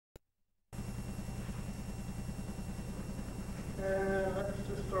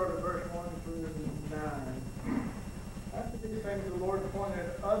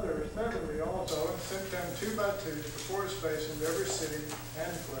also, and sent them 2 by 2 before his face into every city and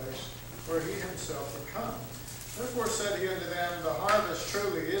place where he himself would come. Therefore said he unto them, the harvest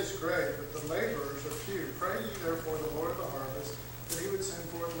truly is great, but the laborers are few. Pray ye therefore the Lord of the harvest, that he would send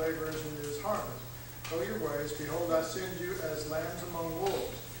forth laborers into his harvest. Go your ways, behold, I send you as lambs among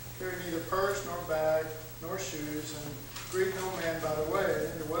wolves. Carry neither purse, nor bag, nor shoes, and greet no man by the way.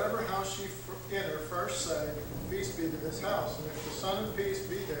 And into whatever house ye enter, first say, peace be to this house. And if the Son of Peace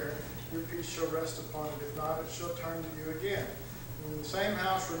be there, your peace shall rest upon it. If not, it shall turn to you again. And in the same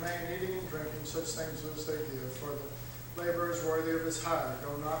house remain eating and drinking such things as they give, for the laborer is worthy of his hire.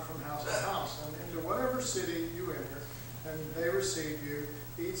 Go not from house to house. And into whatever city you enter, and they receive you,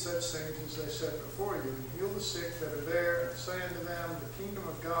 eat such things as they set before you, and heal the sick that are there, and say unto them, the kingdom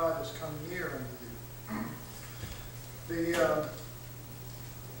of God is come near unto you.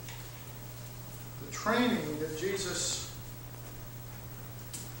 The training that Jesus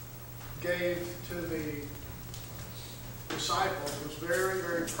gave to the disciples was very,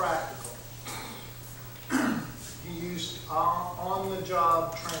 very practical. He used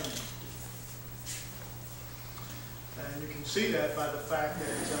on-the-job training. And you can see that by the fact that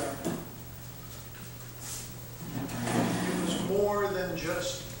it was more than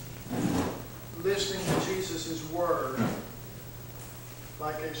just listening to Jesus' word,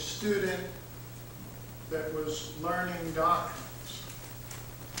 like a student that was learning doctrines.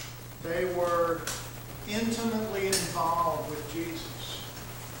 They were intimately involved with Jesus,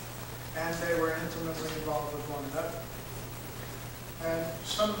 and they were intimately involved with one another. And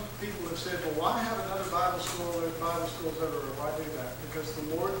some people have said, well, why have another Bible school? There's Bible schools everywhere. Why do that? Because the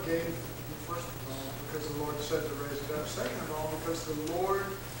Lord gave, first of all, because the Lord said to raise it up. Second of all, because the Lord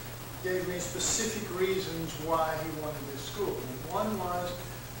gave me specific reasons why he wanted this school. And one was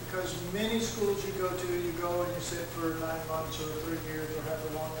because many schools you go and you sit for 9 months or 3 years or however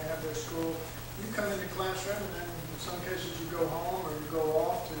long they have their school. You come into the classroom and then in some cases you go home or you go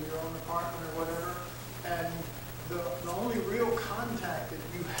off to your own apartment or whatever. And the only real contact that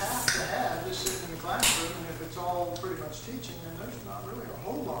you have to have is sitting in the classroom, and if it's all pretty much teaching, then there's not really a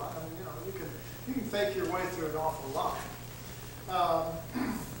whole lot. I mean, you can fake your way through an awful lot.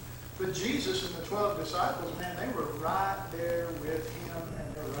 But Jesus and the 12 disciples, man, they were right there with him,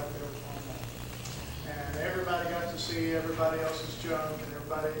 and they were right there with one another. And everybody got to see everybody else's junk, and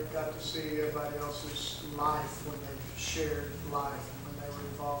everybody got to see everybody else's life when they shared life and when they were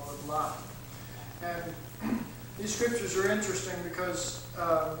involved with life. And these scriptures are interesting because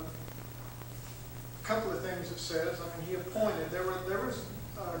a couple of things it says. I mean, he appointed, there was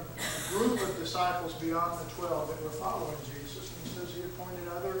a group of disciples beyond the 12 that were following Jesus, and he says he appointed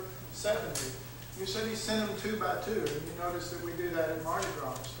other 70. You said he sent them 2 by 2, and you notice that we do that in Mardi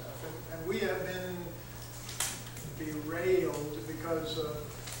Gras and stuff. And we have been derailed because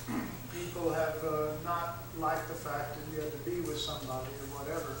people have not liked the fact that you had to be with somebody or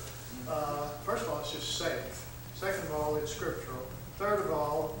whatever. First of all, it's just safe. Second of all, it's scriptural. Third of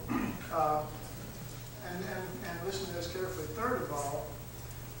all, and listen to this carefully. Third of all,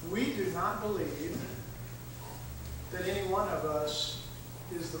 we do not believe that any one of us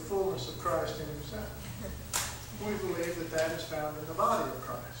is the fullness of Christ in himself. We believe that that is found in the body of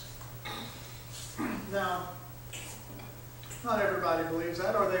Christ. Now, not everybody believes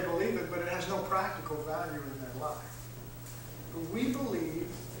that, or they believe it, but it has no practical value in their life. But we believe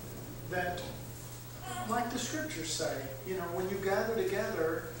that, like the scriptures say, when you gather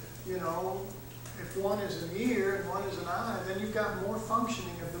together, if one is an ear and one is an eye, then you've got more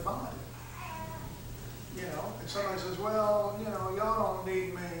functioning of the body. And somebody says, well, y'all don't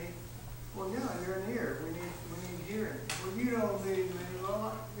need me. Well, yeah, you're an ear. We need hearing. Well, you don't need me.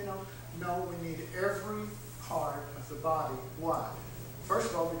 Well, no, we need every part of the body. Why?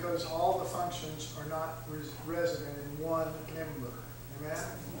 First of all, because all the functions are not resident in one member. Amen?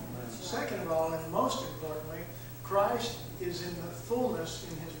 Second of all, and most importantly, Christ is in the fullness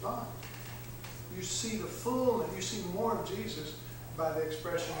in his body. You see the fullness, you see more of Jesus by the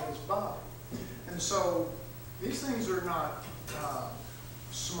expression of his body. And so, these things are not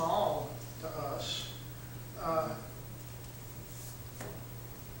small to us.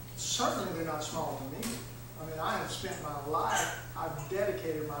 Certainly they're not small to me. I mean, I have spent my life, I've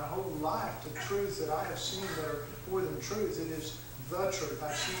dedicated my whole life to truths that I have seen that are more than truth. It is the truth.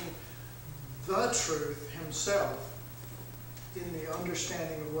 I've seen the truth himself in the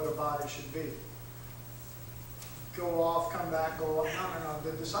understanding of what a body should be. Go off, come back, go off.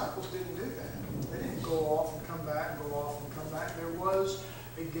 No. The disciples didn't do that. They didn't go off and come back and go off and come back. There was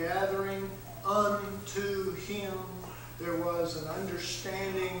a gathering unto him. There was an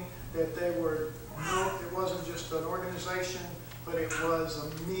understanding that they were, it wasn't just an organization but it was a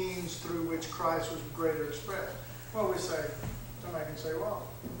means through which Christ was greater expressed. Well, somebody can say, well,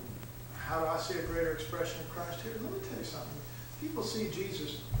 how do I see a greater expression of Christ here? Let me tell you something. People see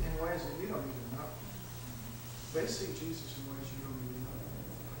Jesus in ways that you don't even know. They see Jesus in ways you don't even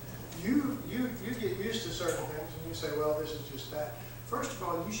know. You get used to certain things and you say, well, this is just that. First of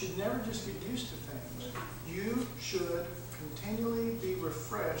all, you should never just get used to things. You should continually be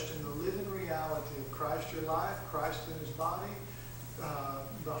refreshed in the living reality of Christ your life, Christ in his body,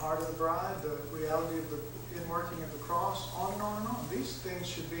 the heart of the bride, the reality of the inworking of the cross, on and on and on. These things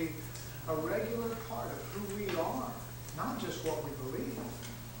should be a regular part of who we are, not just what we believe.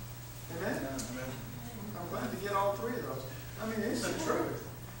 Amen? I'm glad to get all three of those. I mean, it's the truth.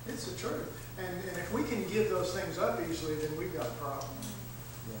 It's the truth. And if we can give those things up easily, then we've got a problem.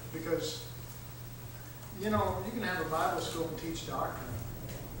 Because, you know, you can have a Bible school and teach doctrine.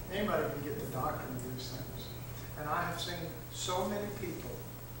 Anybody can get the doctrine of these things. And I have seen so many people,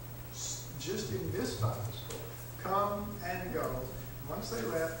 just in this Bible school, come and go. Once they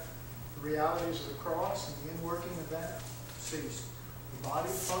left, the realities of the cross and the inworking of that ceased. The body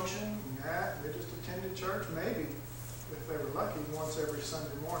function, they just attended church, maybe, if they were lucky, once every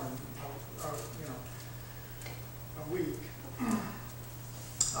Sunday morning, a week.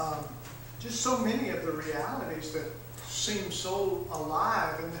 Just so many of the realities that seem so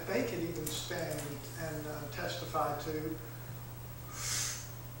alive and that they could even stand and testify to.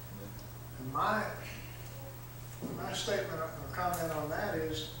 And my statement or comment on that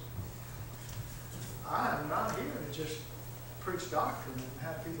is, I am not here to just preach doctrine and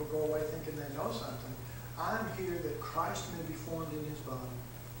have people go away thinking they know something. I'm here that Christ may be formed in his body,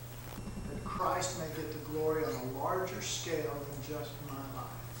 that Christ may get the glory on a larger scale than just my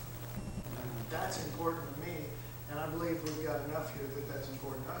life. And that's important to me, and I believe we've got enough here that that's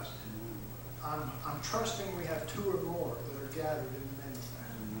important to us. I'm trusting we have two or more that are gathered in the name of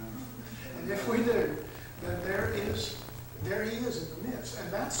that. And if we do, then there he is in the midst.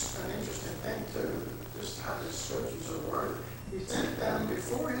 And that's an interesting thing too, just how this searches the word. He sent them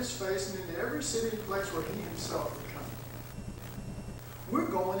before his face and into every city and place where he himself would come.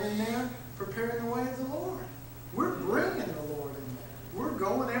 We're going in there preparing the way of the Lord. We're bringing the Lord in there. We're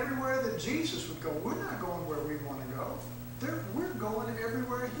going everywhere that Jesus would go. We're not going where we want to go. We're going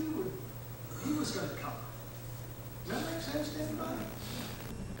everywhere he was going to come. Does that make sense to anybody?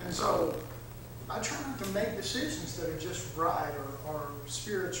 And so I try not to make decisions that are just right or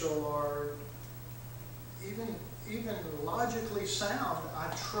spiritual or even logically sound.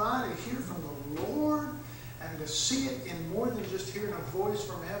 I try to hear from the Lord and to see it in more than just hearing a voice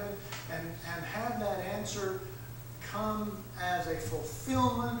from heaven and have that answer come as a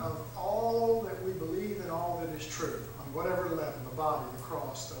fulfillment of all that we believe and all that is true on whatever level, the body, the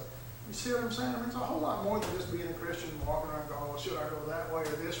cross. You see what I'm saying? I mean, it's a whole lot more than just being a Christian and walking around going, well, should I go that way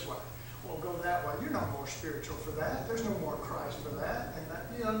or this way? Well, go that way. You're no more spiritual for that. There's no more Christ for that. And that,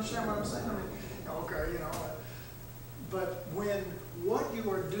 you understand what I'm saying? I mean, okay, but when what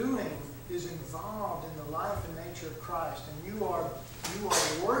you are doing is involved in the life and nature of Christ, and you are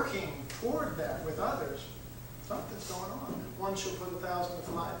working toward that with others, something's going on. One shall put 1,000 to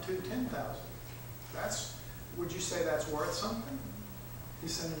flight, 2 10,000. Would you say that's worth something? You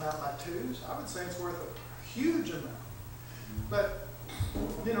send them out by twos? I would say it's worth a huge amount. But,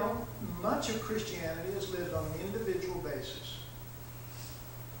 much of Christianity is lived on an individual basis.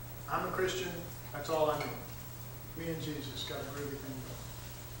 I'm a Christian, that's all I need. Me and Jesus got a groovy thing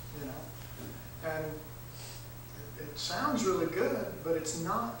going, And it sounds really good, but it's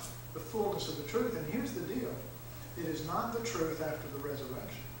not the fullness of the truth. And here's the deal. It is not the truth after the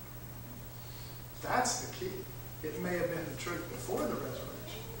resurrection. That's the key. It may have been the truth before the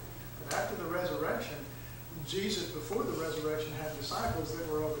resurrection. But after the resurrection, Jesus, before the resurrection, had disciples that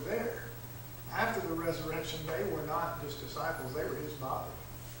were over there. After the resurrection, they were not just disciples. They were his body.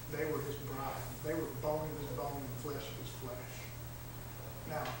 They were his bride. They were bone of his bone and flesh of his flesh.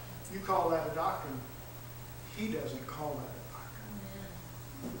 Now, you call that a doctrine. He doesn't call that a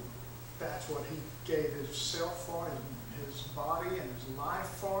doctrine. That's what he gave himself for, his body and his life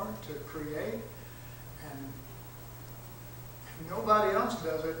for, to create. And if nobody else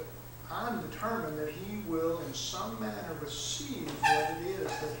does it, I'm determined that he will in some manner receive what it is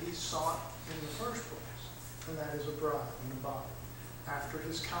that he sought in the first place. And that is a bride and a body, after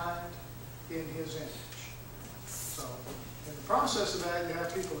his kind, in his image. So, in the process of that, you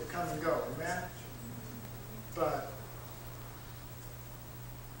have people that come and go, amen? But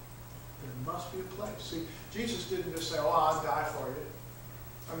there must be a place. See, Jesus didn't just say, oh, I'll die for you.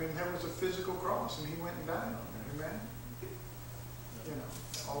 I mean, there was a physical cross, and he went and died on it, amen?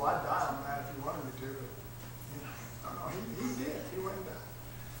 Oh, I'd die on that if you wanted me to, but, No, he did. He went and died.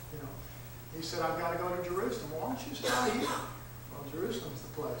 You know, he said, I've got to go to Jerusalem. Well, why don't you just die here? Well, Jerusalem's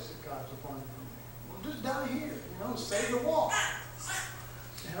the place that God's appointed for me. Well, just die here. You know, save the walk.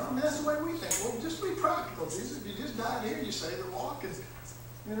 You know, I mean, that's the way we think. Well, just be practical, Jesus. If you just died here, you save the walk, and,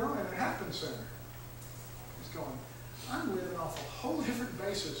 you know, and it happens sooner. He's going, I'm living off a whole different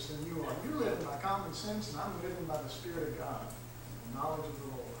basis than you are. You're living by common sense, and I'm living by the Spirit of God, the knowledge of the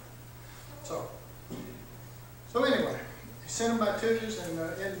Lord. So anyway, he sent him by twos and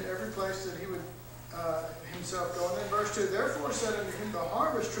in every place that he would himself go. And then verse 2, therefore said unto him, the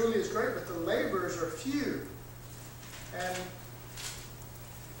harvest truly is great, but the laborers are few. And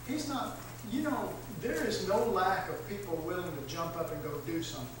he's not, you know, there is no lack of people willing to jump up and go do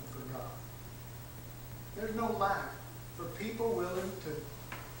something for God. There's no lack for people willing to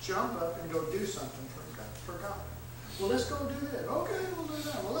jump up and go do something for God. Well, let's go do that. Okay, we'll do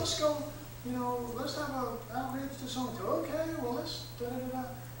that. Well, let's go, you know, let's have an outreach to so-and-so. Okay, well, let's da-da-da-da.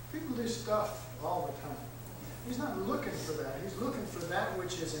 People do stuff all the time. He's not looking for that. He's looking for that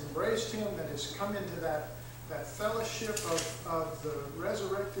which has embraced him, that has come into that fellowship of the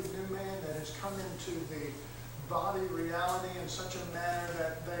resurrected new man, that has come into the body reality in such a manner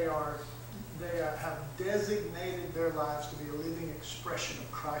that they have designated their lives to be a living expression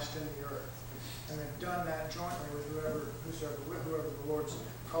of Christ in the earth. And they've done that jointly with whoever the Lord's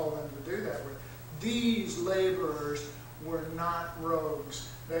called them to do that with. These laborers were not rogues.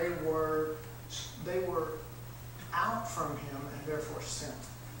 They were out from him and therefore sent.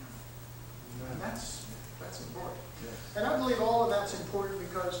 And that's important. Yes. And I believe all of that's important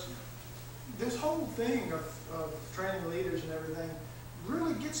because this whole thing of training leaders and everything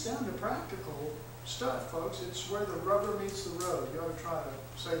really gets down to practical stuff, folks. It's where the rubber meets the road. You ought to try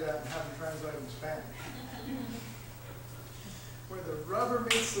to say that and have them translate in Spanish. Where the rubber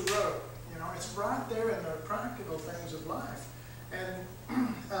meets the road. You know, it's right there in the practical things of life. And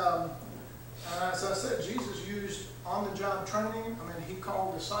as I said, Jesus used on-the-job training. I mean, he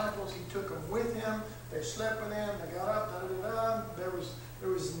called disciples. He took them with him. They slept with him. They got up. Da-da-da-da. There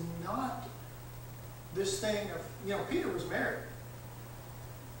was not this thing of, you know, Peter was married.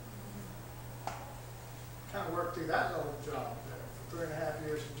 Kind of worked through that little job there for 3.5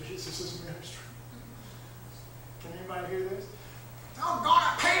 years of Jesus' ministry. Can anybody hear this? Oh,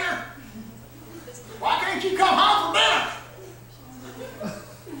 God, Peter! Why can't you come home for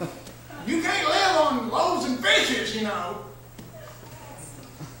dinner? You can't live on loaves and fishes, you know.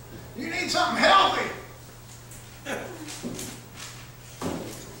 You need something healthy.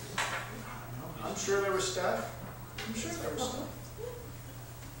 I'm sure there was stuff. I'm sure there was stuff.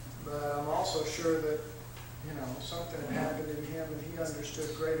 But I'm also sure that, you know, something had happened in him and he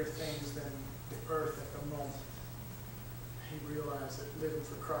understood greater things than the earth at the moment. He realized that living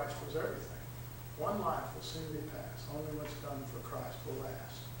for Christ was everything. One life will soon be past. Only what's done for Christ will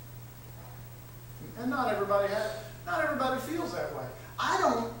last. And not everybody feels that way. I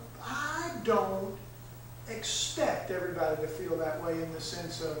don't expect everybody to feel that way in the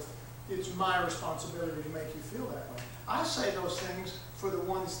sense of it's my responsibility to make you feel that way. I say those things for the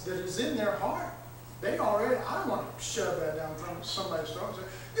ones that is in their heart. I don't want to shove that down from somebody's throat and say,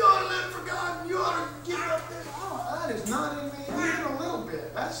 you ought to live for God and you ought to get up there. Oh, that is not in me even a little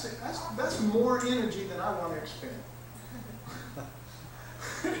bit. That's more energy than I want to expend.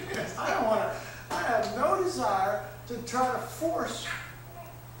 I have no desire to try to force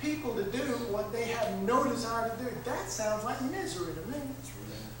people to do what they have no desire to do. That sounds like misery to me.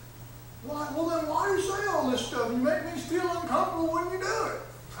 Well, then why do you say all this stuff? You make me feel uncomfortable when you do it.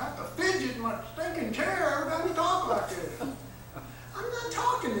 I have to fidget in my stinking chair every time you talk like this. I'm not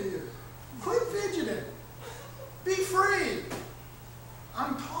talking to you. Quit fidgeting. Be free.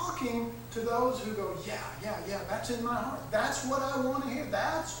 I'm talking to those who go, yeah, that's in my heart. That's what I want to hear.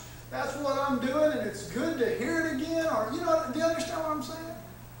 That's what I'm doing, and it's good to hear it again. Or, you know, do you understand what I'm saying?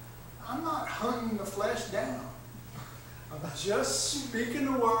 I'm not hunting the flesh down. I'm just speaking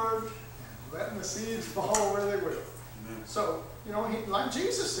the word and letting the seeds fall where they will. Amen. So, you know, like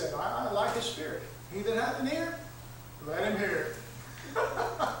Jesus said, I like his spirit. He that hath an ear, let him hear it.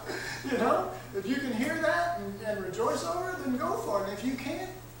 You know, if you can hear that and rejoice over it, then go for it. And if you can't,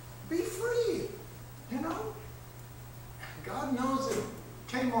 be free. You know, God knows that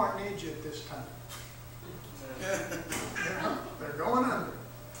Kmart needs you at this time. You know, they're going under.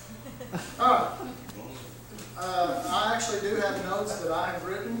 I actually do have notes that I have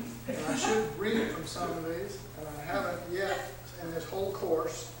written, and I should read from some of these, and I haven't yet in this whole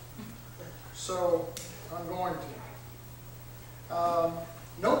course, so I'm going to.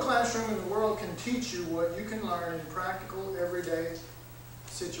 No classroom in the world can teach you what you can learn in practical, everyday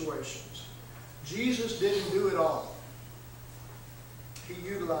situations. Jesus didn't do it all. he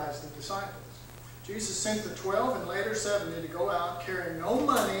utilized the disciples. Jesus sent the 12 and later 70 to go out carrying no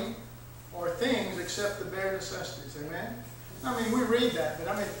money or things except the bare necessities. Amen? I mean, we read that, but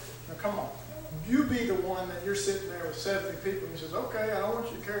I mean, now come on. You be the one that you're sitting there with 70 people and he says, okay, I don't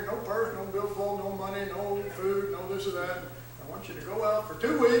want you to carry no purse, no billfold, no money, no food, no this or that. I want you to go out for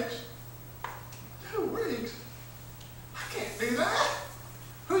 2 weeks. 2 weeks? I can't do that.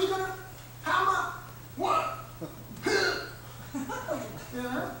 Who's going to, how much? What? You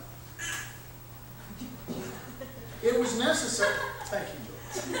know? It was necessary. Thank you,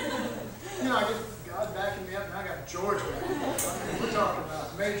 George. You know, I get God backing me up, and I got George backing me up. We're talking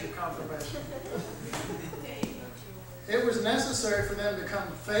about major confirmation. It was necessary for them to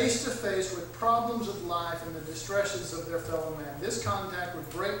come face to face with problems of life and the distresses of their fellow man. This contact would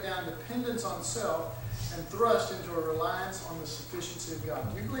break down dependence on self and thrust into a reliance on the sufficiency of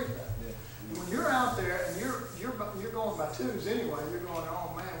God. Do you believe that? Yeah. When you're out there and you're going by twos anyway, you're going,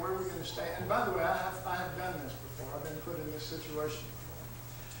 oh man, where are we going to stay? And by the way, I have done this before. I've been put in this situation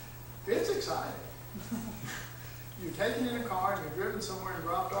before. It's exciting. You're taken in a car and you're driven somewhere and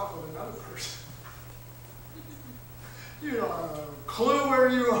dropped off with another person. You don't have a clue where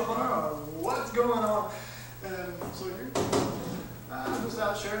you are or what's going on. And so I'm just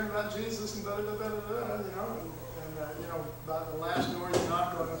out sharing about Jesus and da-da-da-da-da, you know. And you know, by the last door you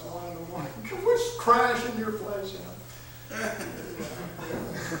knock on, it's 1 in the morning. Which crash in your place, you know.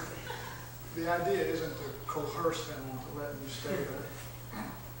 The idea isn't to coerce them into letting you stay there.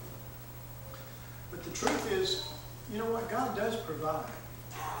 But the truth is, you know what? God does provide.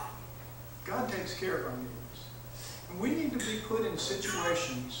 God takes care of our needs. And we need to be put in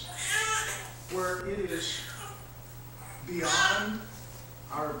situations where it is beyond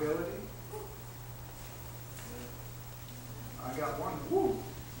our ability. I got one woo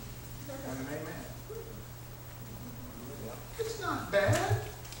and an amen. It's not bad.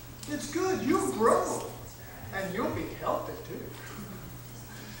 It's good. You'll grow. And you'll be healthy too.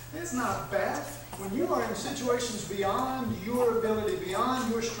 It's not bad. When you are in situations beyond your ability, beyond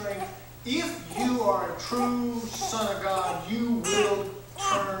your strength, if you are a true son of God, you will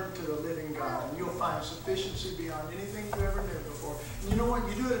turn to the living God. And you'll find sufficiency beyond anything you ever knew before. And you know what?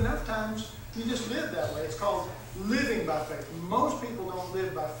 You do it enough times, you just live that way. It's called living by faith. Most people don't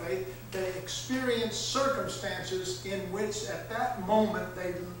live by faith. They experience circumstances in which at that moment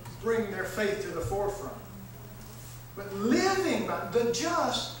they bring their faith to the forefront. But living by, the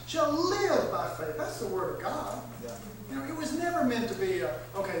just shall live by faith. That's the word of God. Yeah. You know, it was never meant to be,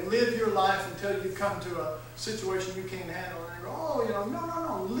 okay, live your life until you come to a situation you can't handle. And you go, oh, you know,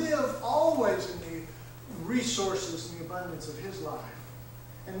 no. Live always in the resources and the abundance of His life.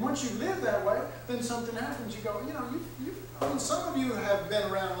 And once you live that way, then something happens. You go, you know, I mean, some of you have been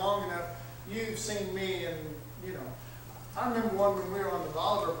around long enough. You've seen me, and you know, I remember one when we were on the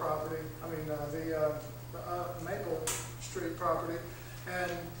Bolivar property. I mean, the Maple Street property,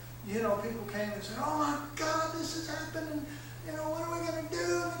 and you know, people came and said, "Oh my God, this is happening! You know, what are we going to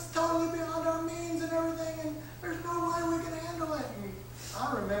do? And it's totally beyond our means and everything, and there's no way we can handle it." And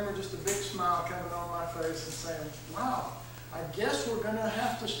I remember just a big smile coming on my face and saying, "Wow, I guess we're going to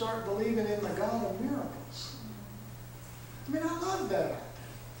have to start believing in the God of miracles." I mean, I love that.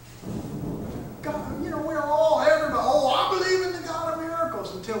 God, you know, everybody, I believe in the God of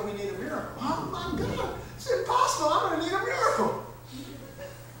miracles until we need a miracle. Oh my God, it's impossible. I'm going to need a miracle.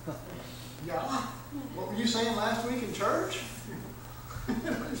 Yeah. What were you saying last week in church?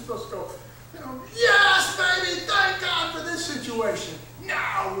 You're supposed to go, you know, yes, baby, thank God for this situation.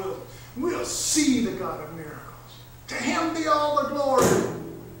 Now we'll see the God of miracles. To Him be all the glory.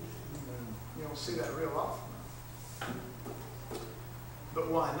 You don't see that real often. But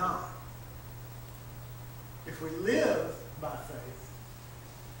why not? If we live by faith,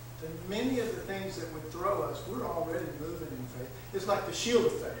 then many of the things that would throw us, we're already moving in faith. It's like the shield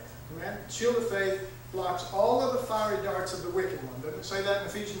of faith. Amen? The shield of faith blocks all of the fiery darts of the wicked one. Doesn't it say that in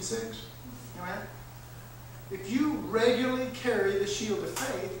Ephesians 6? Amen? If you regularly carry the shield of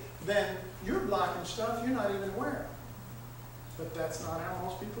faith, then you're blocking stuff you're not even aware of. But that's not how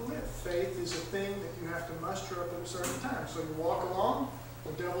most people live. Faith is a thing that you have to muster up at a certain time. So you walk along,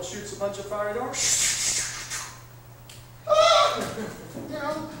 the devil shoots a bunch of fiery darts. You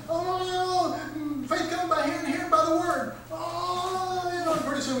know, oh, faith comes by hearing and hearing by the word. Oh, you know,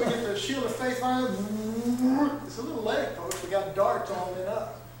 pretty soon we get the shield of faith on. It's a little leg, folks. We got darts all lit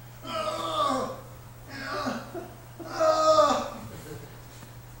up.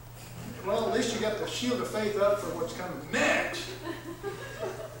 Well, at least you got the shield of faith up for what's coming next.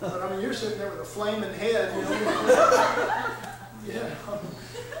 But I mean, you're sitting there with a flaming head, you know. Yeah.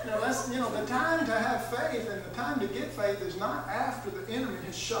 You know, that's, the time to have faith and the time to get faith is not after the enemy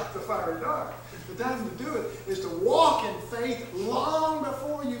has shot the fiery dart. The time to do it is to walk in faith long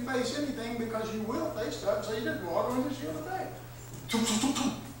before you face anything, because you will face stuff, so you just walk on the shield of faith.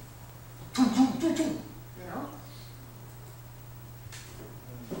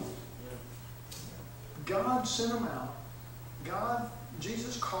 God sent them out.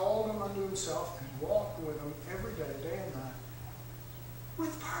 Jesus called them unto himself and walked with them every day, day and night,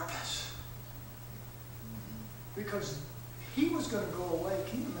 with purpose. Because he was going to go away.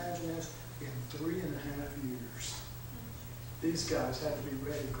 Can you imagine this? In 3.5 years. These guys had to be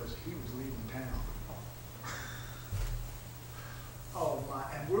ready because he was leaving town. Oh my,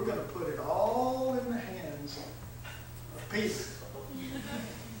 and we're going to put it all in the hands of Peter.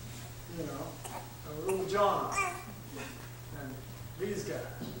 Little John. And these guys.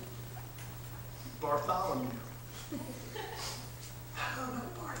 Bartholomew. I don't know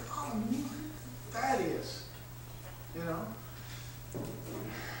Bartholomew. Thaddeus.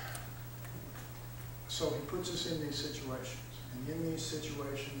 So he puts us in these situations. And in these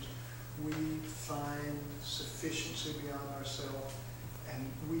situations, we find sufficiency beyond ourselves. And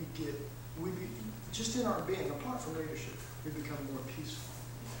just in our being, apart from leadership, we become more peaceful.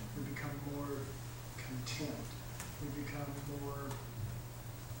 We become more content.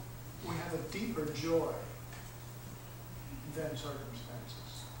 We have a deeper joy than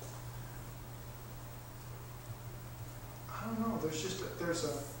circumstances. I don't know, there's a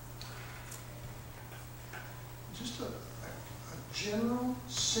general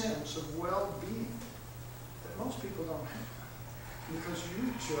sense of well-being that most people don't have. Because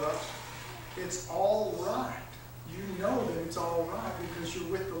it's all right. You know that it's all right because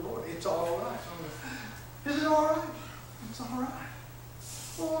you're with the Lord. It's all right. Is it all right? It's all right.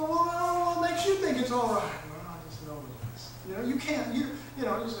 Well, what makes you think it's all right? Well, I just know it is. You can't, you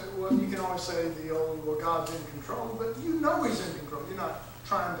say, well, you can always say the old, well, God's in control, but you know he's in control. You're not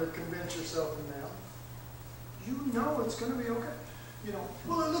trying to convince yourself in that. You know it's going to be okay.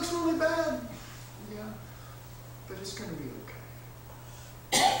 Well, it looks really bad. Yeah, but it's going to be okay.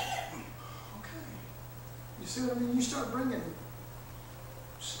 Okay. You see what I mean? You start bringing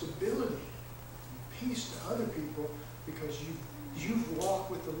stability and peace to other people because you've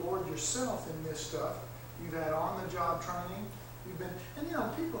walked with the Lord yourself in this stuff. You've had on-the-job training.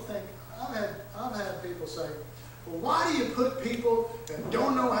 And people think, I've had people say, well, why do you put people that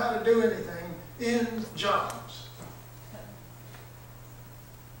don't know how to do anything in jobs?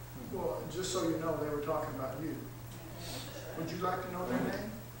 Well, just so you know, they were talking about you. Would you like to know their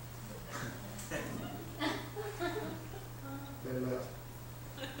name? They left.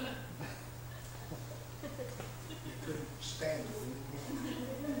 Couldn't stand it.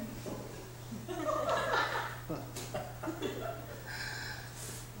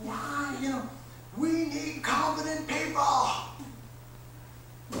 Why? We need competent people.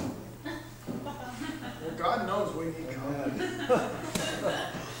 Well, God knows we need competent.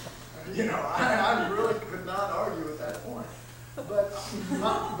 I really could not argue with that point. But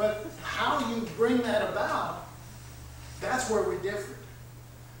how you bring that about, that's where we differ.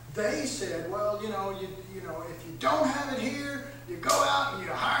 They said, well, if you don't have it here, you go out and you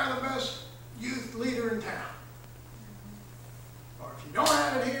hire the best youth leader in town. Or if you don't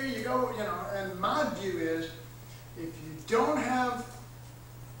have it here, you go, and my view is, if you don't have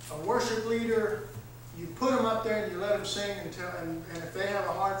a worship leader, you put them up there and you let them sing and if they have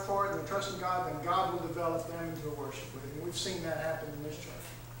a heart for it and they trust in God, then God will develop them into a worship leader. And we've seen that happen in this church.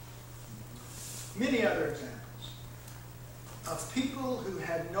 Many other examples of people who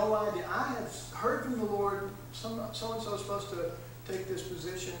had no idea. I had heard from the Lord, so-and-so is supposed to take this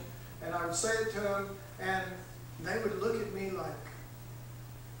position, and I would say it to them, and they would look at me like,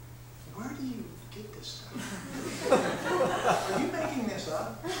 where do you get this stuff? Are you making this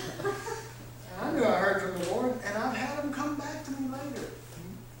up? And I knew I heard from the Lord, and I've had them come back to me later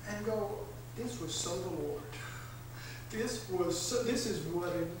and go, this was so the Lord. This is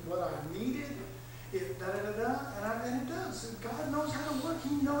what I needed. And it does. God knows how to work.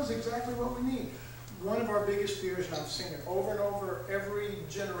 He knows exactly what we need. One of our biggest fears, and I've seen it over and over every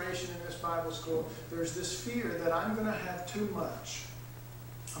generation in this Bible school, there's this fear that I'm going to have too much.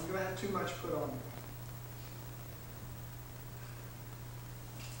 I'm going to have too much put on me.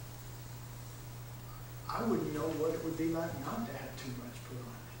 I wouldn't know what it would be like not to have too much put on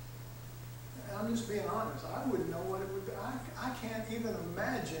me. And I'm just being honest. I wouldn't know what it would be. I can't even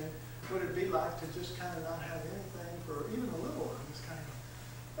imagine what it'd be like to just kind of not have anything for even a little while. Just kind of,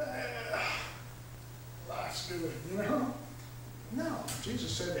 life's good, No.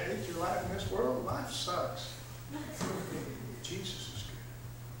 Jesus said, hate your life in this world. Life sucks. Jesus is good.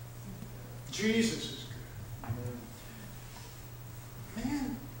 Jesus is good.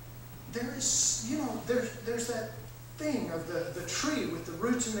 Man, there is, there's that thing of the tree with the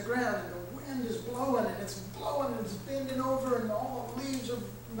roots in the ground, and the wind is blowing, and it's blowing, and it's bending over, and all the leaves are,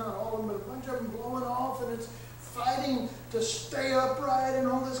 not all of them, but a bunch of them blowing off, and it's fighting to stay upright and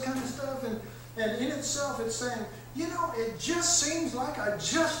all this kind of stuff. And in itself, it's saying, it just seems like I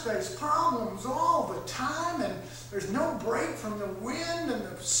just face problems all the time, and there's no break from the wind and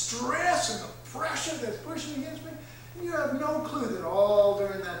the stress and the pressure that's pushing against me. And you have no clue that all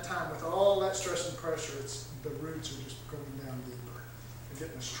during that time, with all that stress and pressure, the roots are just going down deeper and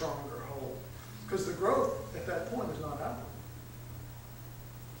getting a stronger hold. Because the growth at that point is not outward.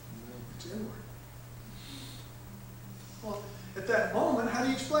 It's inward. Well, at that moment, how do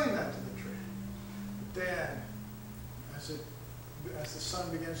you explain that to the tree? Then, as the sun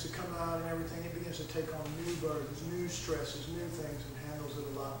begins to come out and everything, it begins to take on new burdens, new stresses, new things, and handles it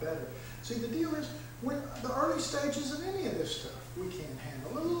a lot better. See, the deal is, when the early stages of any of this stuff, we can't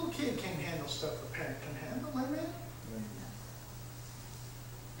handle. A little kid can't handle stuff a parent can handle, amen?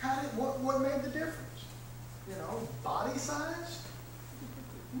 What made the difference? Body size?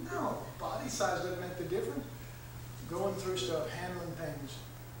 No, body size doesn't make the difference. Going through stuff, handling things,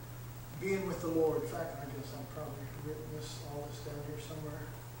 being with the Lord. In fact, I guess I've probably written all this down here somewhere.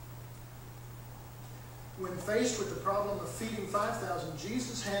 When faced with the problem of feeding 5,000,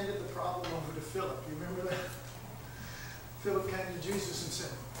 Jesus handed the problem over to Philip. You remember that? Philip came to Jesus and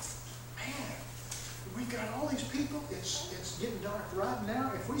said, man, we've got all these people. It's getting dark right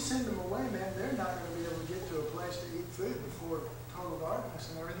now. If we send them away, man, they're not going to be able to get to a place to eat food before total darkness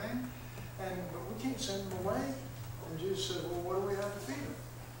and everything. But we can't send them away. And Jesus said, well, what do we have to feed them?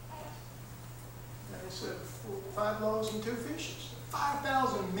 And he said, 5 loaves and 2 fishes.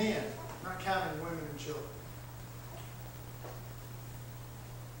 5,000 men, not counting women and children.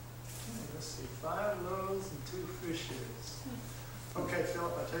 Let's see, 5 loaves and 2 fishes. Okay,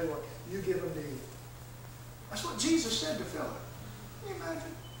 Philip, I tell you what, you give them to eat. That's what Jesus said to Philip. Can you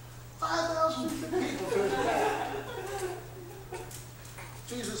imagine? 5,000 people to his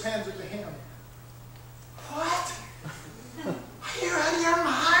Jesus hands it to him. What? Are you out of your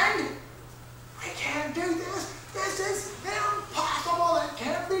mind? We can't do this. This is impossible. It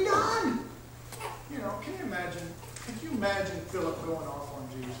can't be done. Can you imagine? Could you imagine Philip going off on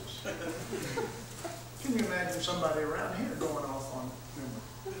Jesus? Can you imagine somebody around here going off on him?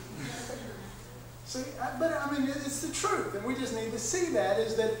 See, it's the truth, and we just need to see that.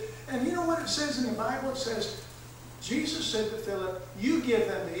 And you know what it says in the Bible? It says, Jesus said to Philip, you give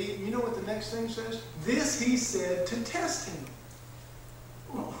them to eat. And you know what the next thing says? This he said to test him.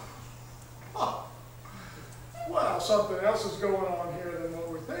 Well, something else is going on here than what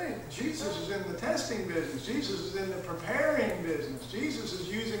we think. Jesus is in the testing business. Jesus is in the preparing business. Jesus is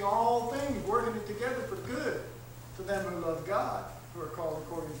using all things, working it together for good to them who love God, who are called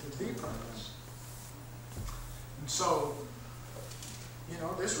according to the purpose. And so,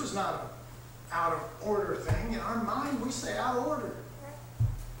 this was not an out of order thing. In our mind, we say out of order.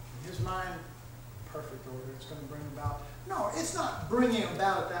 In his mind, perfect order. It's going to bring about. No, it's not bringing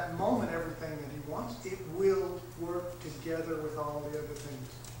about at that moment everything that he wants. It will work together with all the other things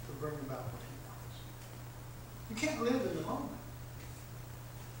to bring about what he wants. You can't live in the moment.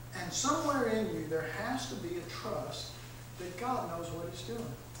 And somewhere in you, there has to be a trust that God knows what he's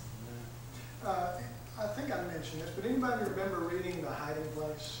doing. I think I mentioned this, but anybody remember reading The Hiding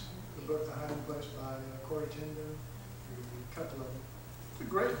Place? The book The Hiding Place by Corey Tindon? A couple of them. It's a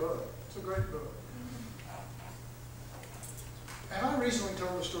great book. It's a great book. And I recently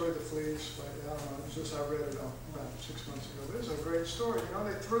told the story of the fleas. I don't know, it was just I read it about 6 months ago. But it's a great story.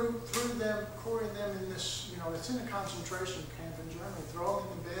 They threw them, Corey and them in this, it's in a concentration camp in Germany. Throw them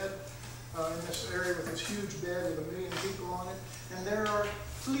in the bed in this area with this huge bed with 1 million people on it. And there are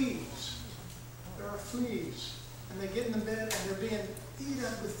fleas. There are fleas. And they get in the bed and they're being eaten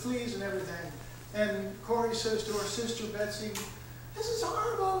up with fleas and everything. And Corey says to her sister Betsy, this is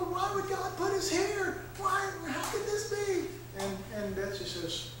horrible. Why would God put us here? How could this be? And Betsy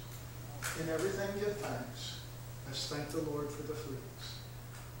says, in everything give thanks. Let's thank the Lord for the fleas.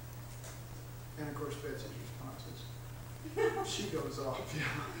 And of course Betsy's response is, she goes off,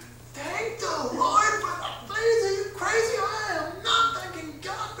 thank the Lord for the fleas. Are you crazy? I am not thanking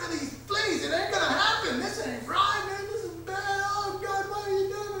God for these fleas. It ain't going to happen. This ain't right, man. This is bad. Oh, God, what are you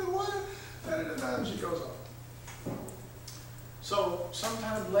doing? And she goes off. So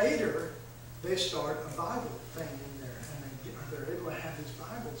sometime later, they start a Bible thing in there. And they're able to have these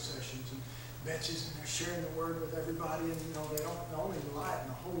Bible sessions. And Betsy's in there sharing the Word with everybody. And, they don't, the only light in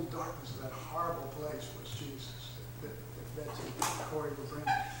the whole darkness of that horrible place was Jesus. That Betsy and Corey were bringing.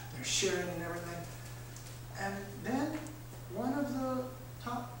 they're sharing and everything. And then one of the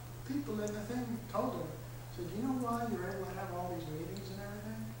top people in the thing told him, said, you know why you're able to have all these meetings and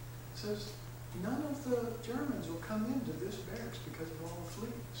everything? He says, none of the Germans will come into this barracks because of all the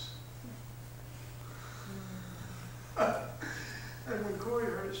fleas. And when Corey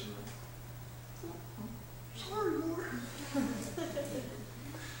heard it, she went, sorry, Lord.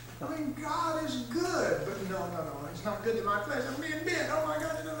 I mean, God is good, but no, He's not good to my flesh. I'm being bit. Oh my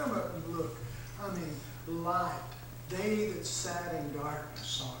God, no. But look, I mean, light. They that sat in darkness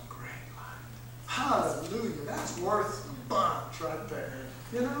saw a great light. Hallelujah. That's worth a bunch right there.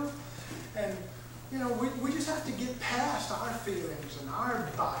 You know? And, you know, we just have to get past our feelings and our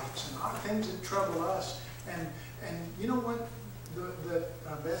bites and our things that trouble us. And you know what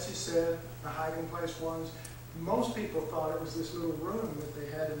Betsy said the hiding place was? Most people thought it was this little room that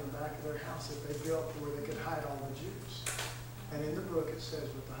they had in the back of their house that they built where they could hide all the Jews. And in the book it says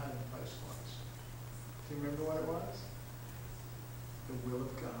what the hiding place was. Do you remember what it was? The will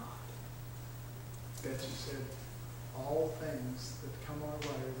of God. Betsy said, all things that come our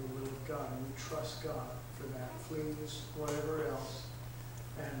way are the will of God, and we trust God for that. Fleas, whatever else.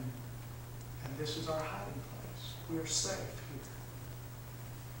 And this is our hiding place. We are safe here.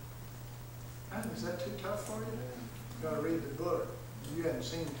 Is that too tough for you? You've got to read the book. You hadn't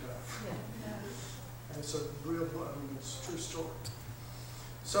seen Tough. Yeah. And it's a real book. I mean, it's a true story.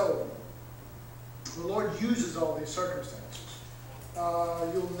 So, the Lord uses all these circumstances.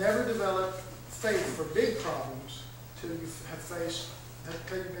 You'll never develop faith for big problems till you've been faced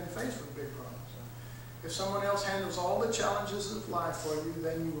with big problems. If someone else handles all the challenges of life for you,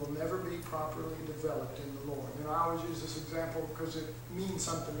 then you will never be properly developed in the Lord. And I always use this example because it means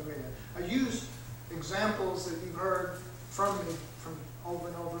something to me. I use examples that you've heard from me from over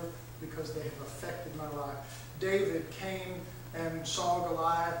and over because they have affected my life. David came and saw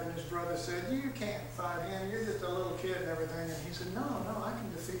Goliath, and his brother said, you can't fight him, you're just a little kid and everything. And he said, no, I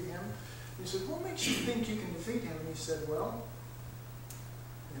can defeat him. And he said, what makes you think you can defeat him? And he said, well,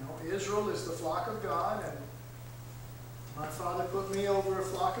 you know, Israel is the flock of God, and my father put me over a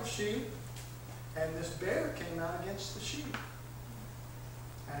flock of sheep, and this bear came out against the sheep.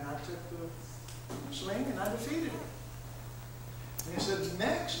 And I took the sling and I defeated him. And he said,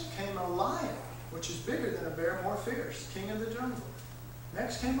 next came a lion, which is bigger than a bear, more fierce, king of the jungle.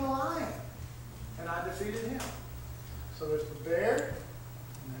 Next came a lion, and I defeated him. So there's the bear,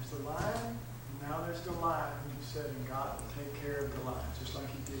 and there's the lion, and now there's Goliath. And he said, and God will take care of Goliath, just like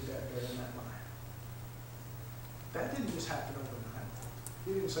he did that bear and that lion. That didn't just happen overnight.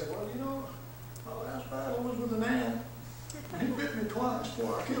 He didn't say, well, you know, my last battle was with an ant, and he bit me twice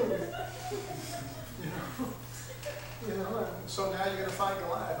before I killed him. You know, and so now you're going to fight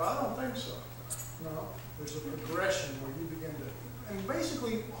Goliath. I don't think so. No, there's a progression where you begin to, and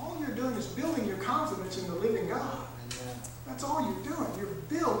basically all you're doing is building your confidence in the living God. That's all you're doing. You're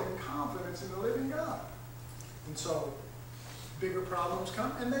building confidence in the living God. And so bigger problems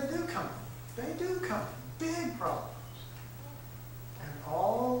come, and they do come. They do come. Big problems. And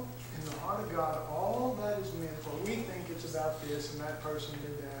all in the heart of God, all that is meant for, we think it's about this, and that person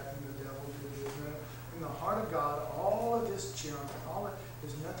did that, and the devil did this. In the heart of God, all of this junk, all that,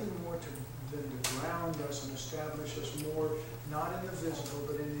 there's nothing more than to ground us and establish us more, not in the visible,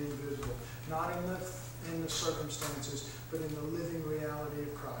 but in the invisible. Not in the circumstances, but in the living reality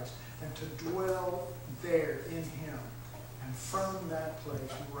of Christ. And to dwell there in Him. And from that place,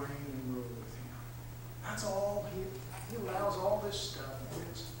 reign and rule with Him. That's all. He allows all this stuff.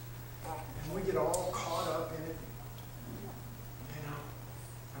 And we get all caught up in it. You know.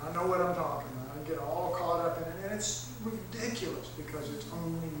 And I know what I'm talking about. I get all caught up in it. And it's ridiculous because it's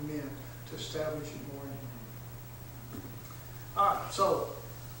only meant to establish it more in Him. All right, so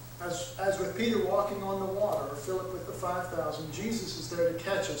as with Peter walking on the water, or Philip with the 5,000, Jesus is there to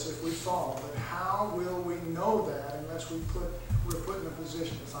catch us if we fall. But how will we know that unless we're put in a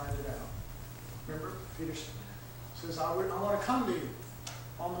position to find it out? Remember, Peter says, I want to come to you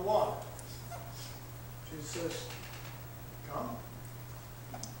on the water. Jesus says, come.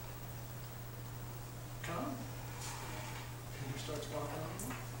 Come. Peter starts walking on the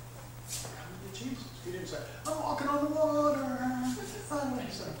water. Coming to Jesus. He didn't say, I'm walking on the water.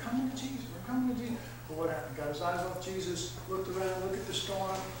 He said, I'm coming to Jesus. We're coming to Jesus. But what happened? Got his eyes off Jesus, looked around, looked at the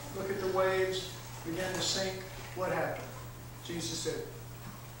storm, looked at the waves, began to sink. What happened? Jesus said,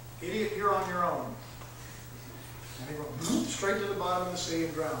 idiot, you're on your own. And he went straight to the bottom of the sea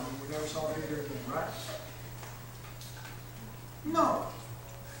and drowned. And we never saw Peter again, right? No.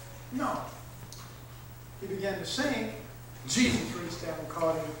 No. He began to sink. Jesus reached down and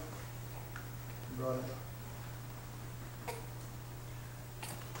caught him and brought him up.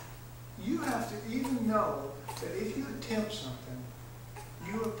 you have to even know that if you attempt something,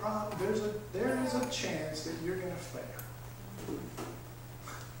 there is a chance that you're going to fail.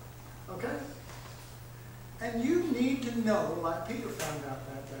 Okay? And you need to know, like Peter found out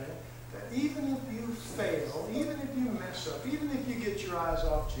that day, that even if you fail, even if you mess up, even if you get your eyes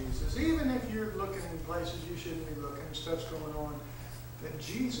off Jesus, even if you're looking in places you shouldn't be looking and stuff's going on, that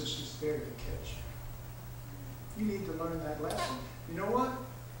Jesus is there to catch you. You need to learn that lesson. You know what?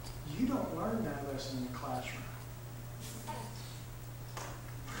 You don't learn that lesson in the classroom.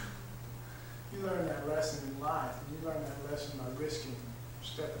 You learn that lesson in life, and you learn that lesson by risking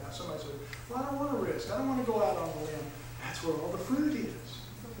stepping out. Somebody says, well, I don't want to risk. I don't want to go out on a limb. That's where all the fruit is.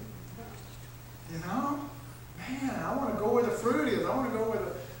 You know? Man, I want to go where the fruit is. I want to go where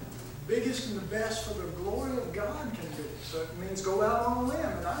the biggest and the best for the glory of God can be. So it means go out on a limb.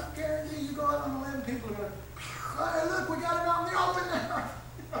 And I guarantee you go out on a limb, people are going to, hey, look, we got it out in the open now.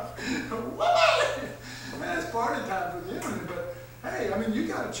 Man, it's party time for the enemy, but hey, I mean, you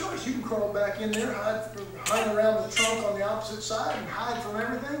got a choice. You can crawl back in there, hide around the trunk on the opposite side and hide from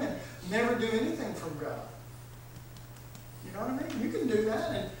everything and never do anything from God. You know what I mean? You can do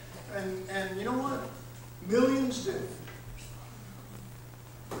that, and you know what? Millions do.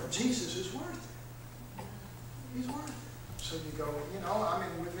 But Jesus is worth it. He's worth it. So you go, you know, I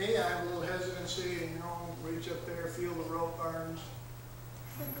mean, with me, I have a little hesitancy, you know, reach up there, feel the rope burns,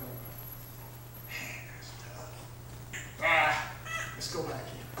 and go, man, that's tough. Let's go back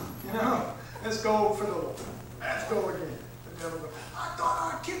in. You know, let's go for the Lord. Let's go again. The devil goes, I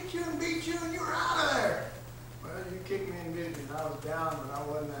thought I kicked you and beat you and you were out of there. Well, you kicked me and beat me. I was down, but I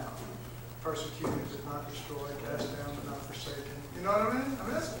wasn't out. Persecuted but not destroyed, cast down but not forsaken. You know what I mean? I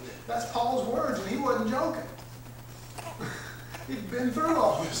mean, that's Paul's words, and he wasn't joking. He'd been through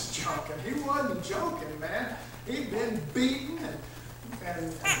all this junk, and he wasn't joking, man. He'd been beaten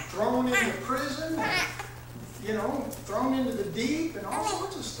and thrown into prison, and, you know, thrown into the deep, and all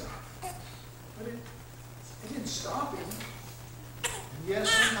sorts of stuff. But it didn't stop him. And yes,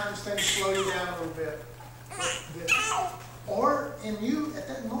 sometimes things slow you down a little bit. Or in you at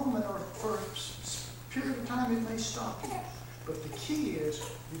that moment, or for a period of time, it may stop you. But the key is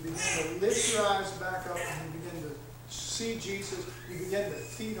you begin to lift your eyes back up and you begin to see Jesus. You begin to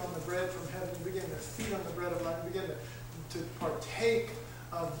feed on the bread from heaven. You begin to feed on the bread of life. You begin to partake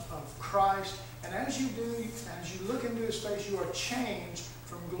of Christ. And as you do, as you look into His face, you are changed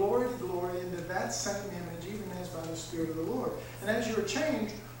from glory to glory into that same image, even as by the Spirit of the Lord. And as you are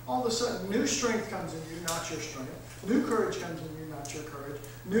changed, all of a sudden, new strength comes in you, not your strength. New courage comes in you, not your courage.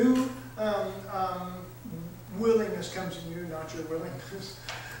 New willingness comes in you, not your willingness.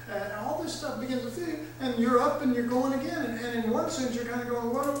 And all this stuff begins to fill you. And you're up and you're going again. And in one sense, you're kind of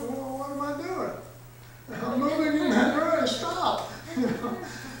going, what am I doing? I'm moving in that direction. Stop. You know?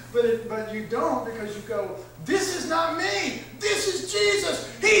 But you don't, because you go, this is not me. This is Jesus.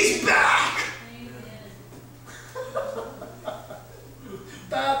 He's back.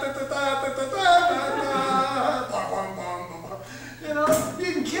 You know,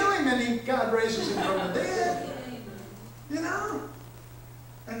 you can kill him and God raises him from the dead. You know?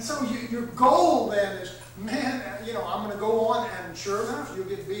 And so your goal then is, man, you know, I'm going to go on, and sure enough, you'll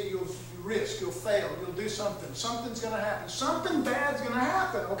get beat, you'll risk, you'll fail, you'll do something. Something's going to happen. Something bad's going to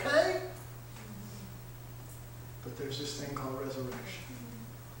happen, okay? But there's this thing called resurrection.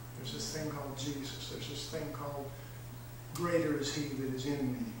 There's this thing called Jesus. There's this thing called greater is He that is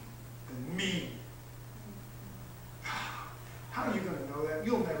in me than me. How are you going to know that?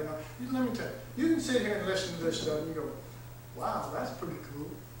 You'll never know. Let me tell you. You can sit here and listen to this stuff and you go, wow, that's pretty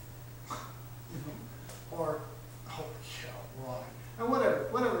cool. You know? Or, oh, yeah, right. And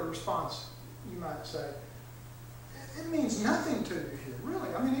whatever response you might say, it means nothing to you here,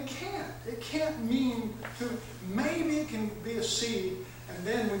 really. I mean, it can't. It can't mean to, maybe it can be a seed, and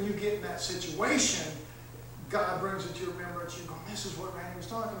then when you get in that situation, God brings it to your remembrance. You go, this is what Randy was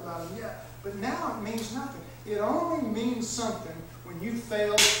talking about. And yeah, but now it means nothing. It only means something when you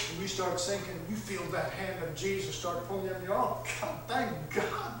fail and you start sinking. You feel that hand of Jesus start pulling you. Oh, God, thank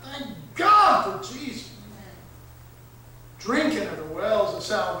God for Jesus. Drinking at the wells of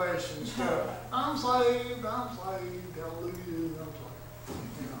salvation stuff. I'm saved. Hallelujah. I'm saved. You know.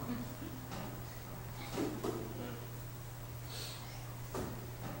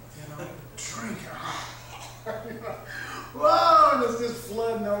 You know, drinking. Whoa, and it's just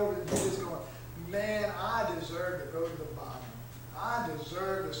flooding over. You're just going, man, I deserve to go to the bottom. I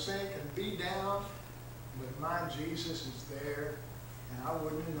deserve to sink and be down. But my Jesus is there, and I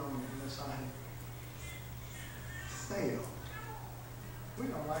wouldn't have known it unless I had failed. We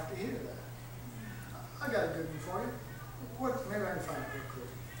don't like to hear that. I got a good one for you. Maybe I can find it real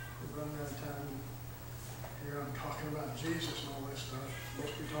quick. We're running out of time. Here I'm talking about Jesus and all this stuff.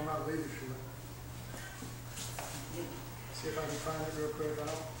 Supposed to be talking about leadership. See if I can find it real quick. I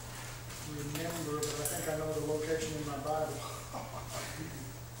don't remember, but I think I know the location in my Bible.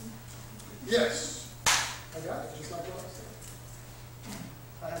 Yes. I got it, just like what I said.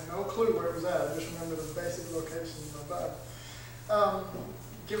 I had no clue where it was at. I just remember the basic location in my Bible.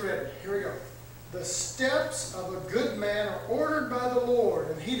 Get ready. Here we go. The steps of a good man are ordered by the Lord,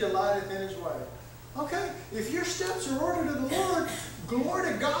 and he delighteth in his way. Okay, if your steps are ordered of the Lord,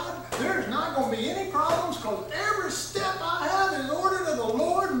 glory to God, there's not going to be any problems, because every step I have is ordered of the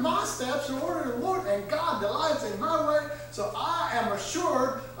Lord. My steps are ordered of the Lord, and God delights in my way. So I am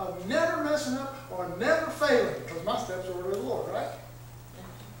assured of never messing up or never failing, because my steps are ordered of the Lord, right?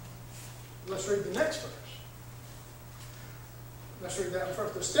 Let's read the next verse. Let's read that one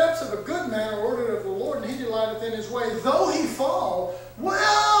first. The steps of a good man are ordered of the Lord, and he delighteth in his way. Though he fall,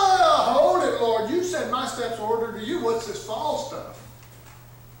 well, hold it, Lord. You said my steps are ordered to you. What's this fall stuff?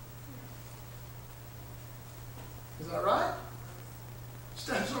 Is that right?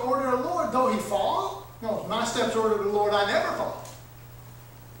 Steps are ordered of the Lord. Though he fall? No, my steps are ordered of the Lord. I never fall.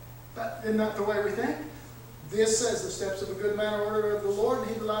 Isn't that the way we think? This says the steps of a good man are ordered of the Lord, and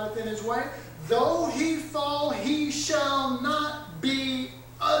he delighteth in his way. Though he fall, he shall not be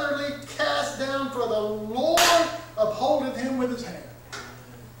utterly cast down, for the Lord upholdeth him with his hand.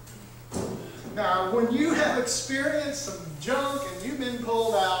 Now, when you have experienced some junk and you've been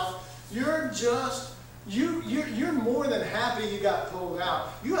pulled out, you're more than happy you got pulled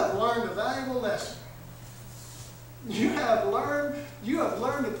out. You have learned a valuable lesson. You have learned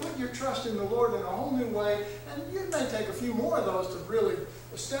to put your trust in the Lord in a whole new way, and it may take a few more of those to really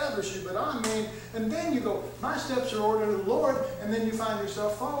establish you, but and then you go, my steps are ordered of the Lord, and then you find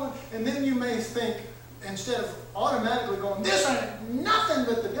yourself falling, and then you may think, instead of automatically going, this ain't nothing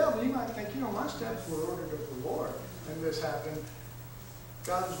but the devil, you might think, my steps were ordered of the Lord, and this happened.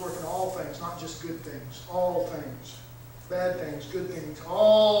 God is working all things, not just good things, all things. Bad things, good things,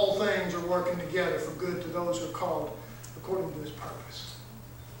 all things are working together for good to those who are called according to his purpose.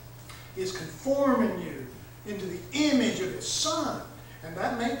 He's conforming you into the image of his Son. And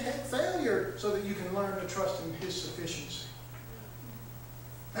that may take failure so that you can learn to trust in his sufficiency.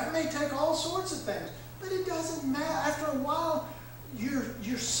 That may take all sorts of things. But it doesn't matter. After a while,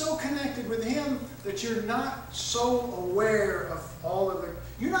 you're so connected with him that you're not so aware of all of the...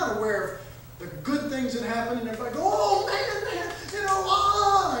 You're not aware of the good things that happen, and everybody go, oh man,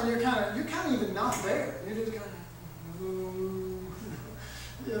 and you're kind of even not there. You're just kind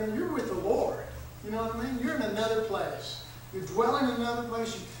of, you're with the Lord. You know what I mean? You're in another place. You're dwelling in another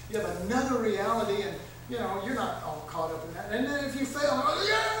place. You have another reality, and you're not all caught up in that. And then if you fail,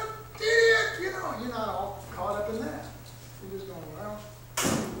 you're not all caught up in that. You're just going, well,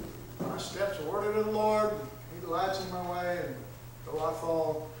 my steps are ordered of the Lord. He delights in my way, and though I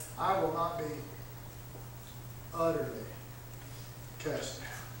fall, I will not be utterly cast down.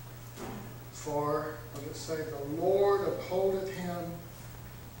 For, let's say, the Lord upholdeth him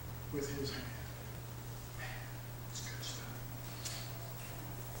with his hand. Man, it's good stuff.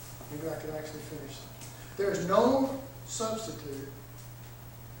 Maybe I could actually finish that. There is no substitute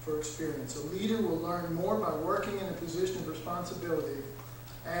for experience. A leader will learn more by working in a position of responsibility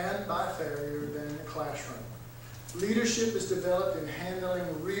and by failure than in a classroom. Leadership is developed in handling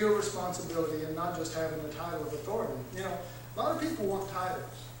real responsibility and not just having a title of authority. A lot of people want titles.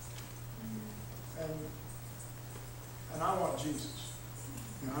 And I want Jesus.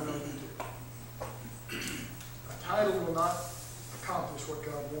 I know you do. A title will not accomplish what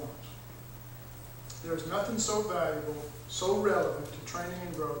God wants. There is nothing so valuable, so relevant to training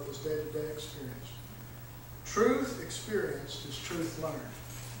and growth as day-to-day experience. Truth experienced is truth learned.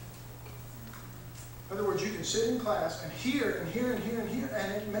 In other words, you can sit in class and hear and hear and hear and hear,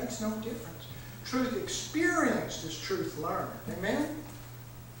 and it makes no difference. Truth experienced is truth learned. Amen?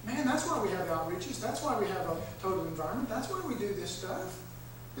 Man, that's why we have outreaches. That's why we have a total environment. That's why we do this stuff.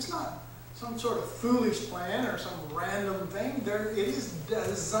 It's not some sort of foolish plan or some random thing. It is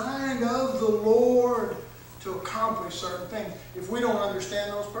designed of the Lord to accomplish certain things. If we don't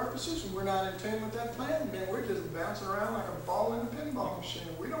understand those purposes and we're not in tune with that plan, then we're just bouncing around like a ball in a pinball machine.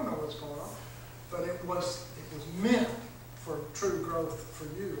 We don't know what's going on. But it was meant for true growth for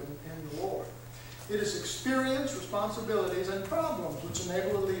you in the Lord. It is experience, responsibilities, and problems which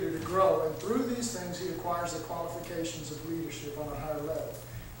enable a leader to grow, and through these things he acquires the qualifications of leadership on a higher level.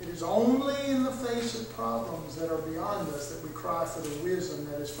 It is only in the face of problems that are beyond us that we cry for the wisdom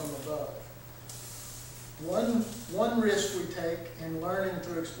that is from above. One risk we take in learning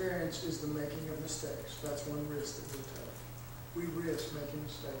through experience is the making of mistakes. That's one risk that we take. we risk making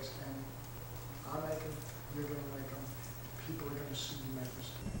mistakes, and I make them, you're going to make them, people are going to see you make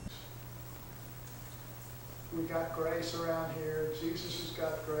mistakes. We got grace around here. Jesus has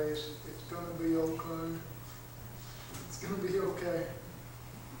got grace. It's going to be okay. It's going to be okay.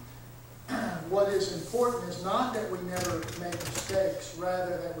 What is important is not that we never make mistakes,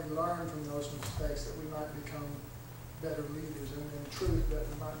 rather that we learn from those mistakes, that we might become better leaders, and in truth, that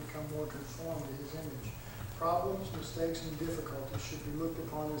we might become more conformed to His image. Problems, mistakes, and difficulties should be looked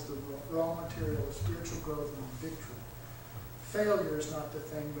upon as the raw material of spiritual growth and victory. Failure is not the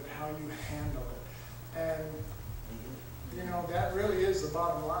thing, but how you handle it. And, you know, that really is the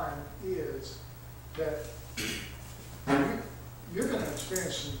bottom line, is that you're going to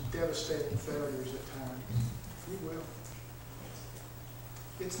experience some devastating failures at times. You will.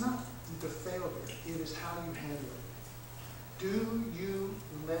 It's not the failure, it is how you handle it. Do you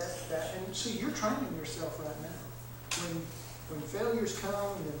let that, and see, you're training yourself right now. When failures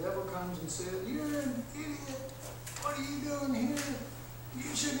come and the devil comes and says, you're an idiot, what are you doing here?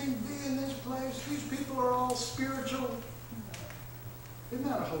 You shouldn't even be in this place. These people are all spiritual. Isn't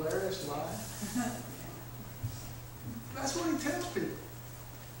that a hilarious lie? That's what he tells people.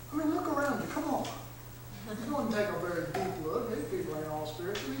 I mean, look around you. Come on. You don't want to take a very deep look. These people ain't all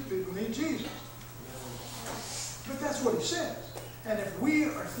spiritual. These people need Jesus. But that's what he says. And if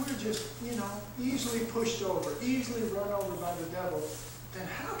we're just, you know, easily pushed over, easily run over by the devil, then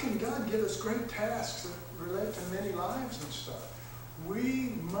how can God give us great tasks that relate to many lives and stuff?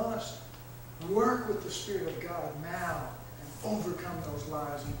 We must work with the Spirit of God now and overcome those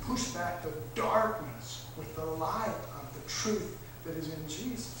lies and push back the darkness with the light of the truth that is in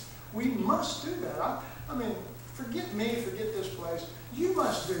Jesus. We must do that. I mean, forget me, forget this place. You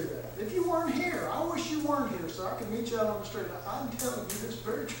must do that. If you weren't here, I wish you weren't here so I could meet you out on the street. I'm telling you this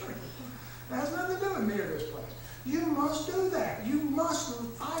very truth. It has nothing to do with me or this place. You must do that. You must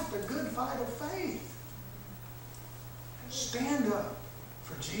fight the good fight of faith. Stand up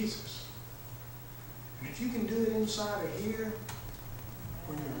for Jesus. And if you can do it inside of here,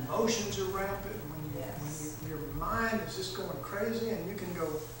 when your emotions are rampant, when your mind is just going crazy, and you can go,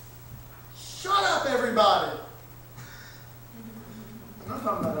 shut up, everybody. I'm not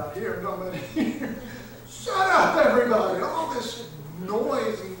talking about out here, I'm talking about here. Shut up, everybody. All this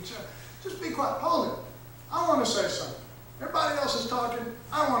noise and just be quiet. Hold it. I want to say something. Everybody else is talking.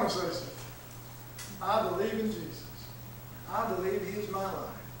 I want to say something. I believe in Jesus. I believe He is my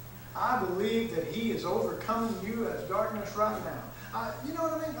life. I believe that He is overcoming you as darkness right now. You know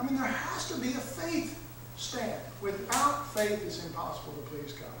what I mean? I mean, there has to be a faith stand. Without faith, it's impossible to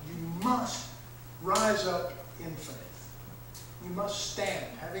please God. You must rise up in faith. You must stand.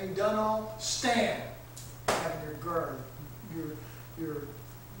 Having done all, stand. Having your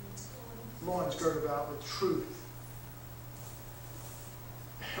loins girded about with truth.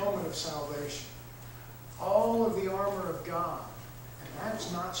 The helmet of salvation. All of the armor of God. And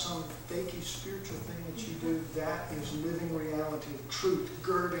that's not some fakey spiritual thing that you do. That is living reality of truth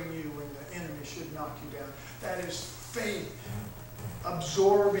girding you when the enemy should knock you down. That is faith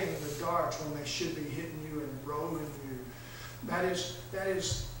absorbing the darts when they should be hitting you and rolling you. That is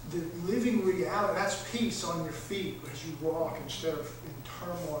the living reality. That's peace on your feet as you walk instead of in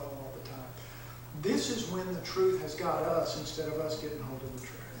turmoil all the time. This is when the truth has got us instead of us getting hold of the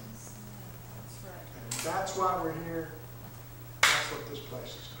truth. That's right. And that's why we're here. That's what this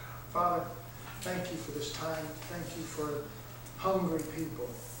place is about. Father, thank you for this time. Thank you for hungry people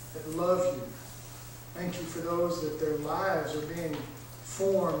that love you. Thank you for those that their lives are being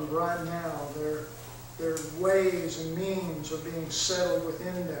formed right now. Their ways and means are being settled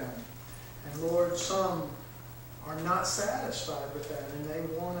within them. And Lord, some are not satisfied with that, and they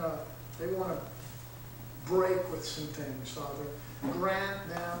want to break with some things, Father. Grant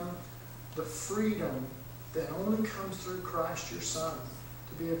them the freedom that only comes through Christ, your Son,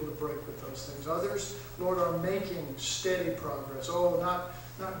 to be able to break with those things. Others, Lord, are making steady progress. Oh,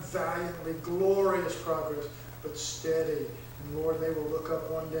 not valiantly, glorious progress, but steady. And Lord, they will look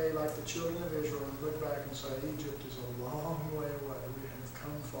up one day like the children of Israel and look back and say, Egypt is a long way away. We have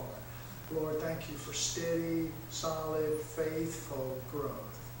come far. Lord, thank you for steady, solid, faithful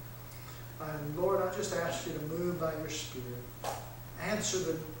growth. And Lord, I just ask you to move by your Spirit. Answer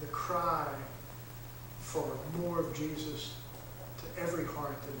the cry for more of Jesus to every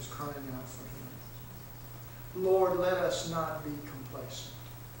heart that is crying out for Him. Lord, let us not be complacent.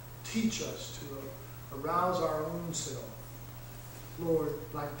 Teach us to arouse our own self. Lord,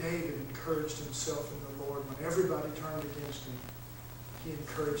 like David encouraged himself in the Lord when everybody turned against him, he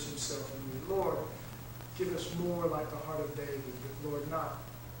encouraged himself in you. Lord, give us more like the heart of David, but Lord, not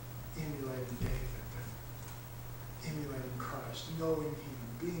emulating David, but emulating Christ. Christ, knowing Him,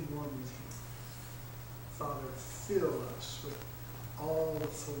 being one with Him. Father, fill us with all the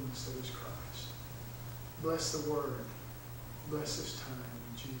fullness that is Christ. Bless the Word. Bless this time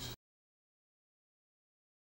in Jesus' name.